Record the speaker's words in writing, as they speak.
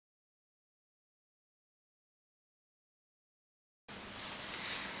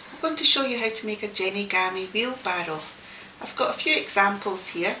I'm going to show you how to make a Jenigami wheelbarrow. I've got a few examples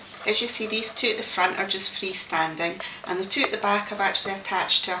here. As you see, these two at the front are just freestanding, and the two at the back I've actually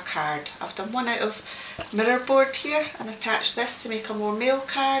attached to a card. I've done one out of mirror board here and attached this to make a more male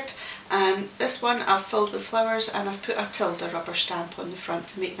card, and this one I've filled with flowers and I've put a tilde rubber stamp on the front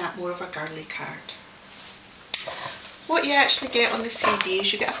to make that more of a girly card. What you actually get on the CD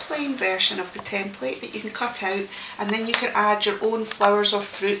is you get a plain version of the template that you can cut out, and then you can add your own flowers or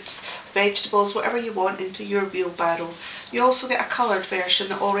fruits, vegetables, whatever you want into your wheelbarrow. You also get a coloured version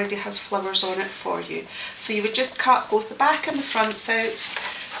that already has flowers on it for you. So you would just cut both the back and the fronts out,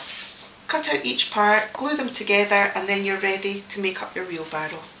 cut out each part, glue them together, and then you're ready to make up your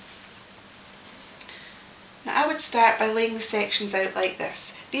wheelbarrow. Now I would start by laying the sections out like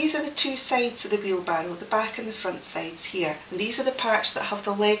this. These are the two sides of the wheelbarrow, the back and the front sides here, and these are the parts that have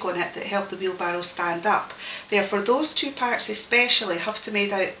the leg on it that help the wheelbarrow stand up. Therefore those two parts especially have to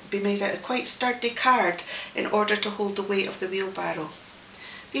be made out of quite sturdy card in order to hold the weight of the wheelbarrow.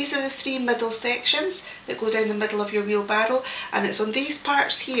 These are the three middle sections that go down the middle of your wheelbarrow, and it's on these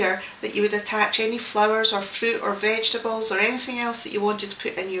parts here that you would attach any flowers or fruit or vegetables or anything else that you wanted to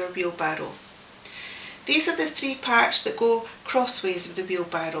put in your wheelbarrow. These are the three parts that go crossways of the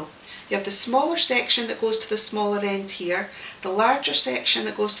wheelbarrow. You have the smaller section that goes to the smaller end here, the larger section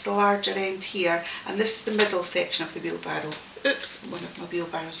that goes to the larger end here, and this is the middle section of the wheelbarrow. Oops, one of my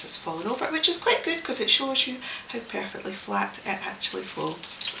wheelbarrows has fallen over, which is quite good because it shows you how perfectly flat it actually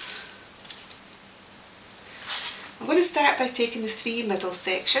folds. I'm going to start by taking the three middle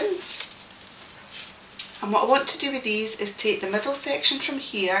sections. And what I want to do with these is take the middle section from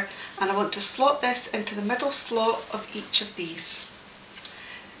here, and I want to slot this into the middle slot of each of these.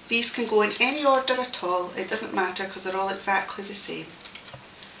 These can go in any order at all, it doesn't matter because they're all exactly the same.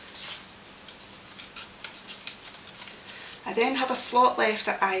 I then have a slot left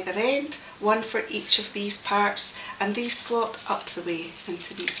at either end, one for each of these parts, and these slot up the way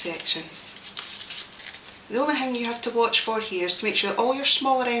into these sections. The only thing you have to watch for here is to make sure that all your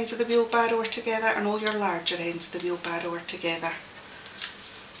smaller ends of the wheelbarrow are together and all your larger ends of the wheelbarrow are together.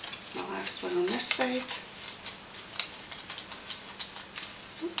 The last one on this side.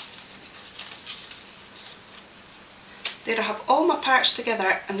 Oops. There I have all my parts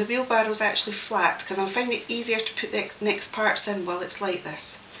together, and the wheelbarrow is actually flat because I'm finding it easier to put the next parts in while it's like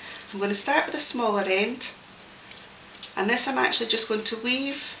this. I'm going to start with the smaller end, and this I'm actually just going to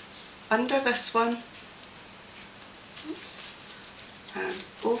weave under this one and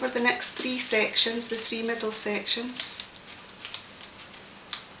over the next three sections, the three middle sections,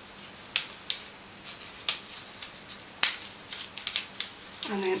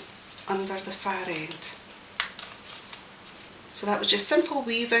 and then under the far end. So that was just simple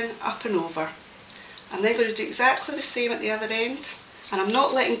weaving up and over. I'm then going to do exactly the same at the other end, and I'm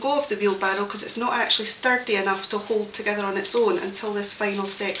not letting go of the wheelbarrow because it's not actually sturdy enough to hold together on its own until this final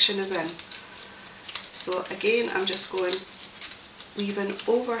section is in. So again, I'm just going weaving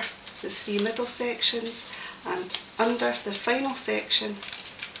over the three middle sections and under the final section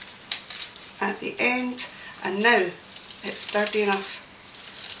at the end, and now it's sturdy enough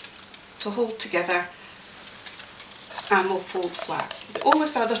to hold together and will fold flat. The only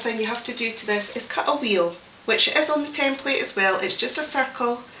other thing you have to do to this is cut a wheel, which is on the template as well. It's just a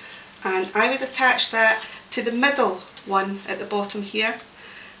circle, and I would attach that to the middle one at the bottom here.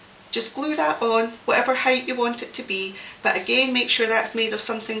 Just glue that on, whatever height you want it to be, but again make sure that's made of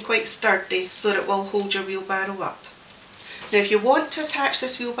something quite sturdy so that it will hold your wheelbarrow up. Now if you want to attach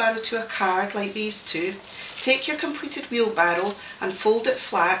this wheelbarrow to a card like these two, take your completed wheelbarrow and fold it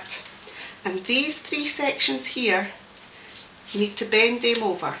flat, and these three sections here, you need to bend them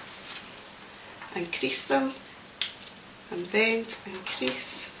over and crease them, and bend and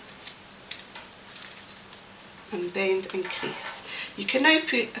crease, and bend and crease. You can now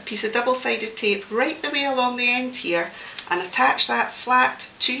put a piece of double-sided tape right the way along the end here and attach that flat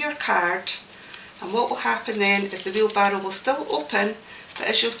to your card, and what will happen then is the wheelbarrow will still open, but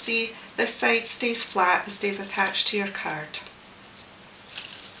as you'll see, this side stays flat and stays attached to your card.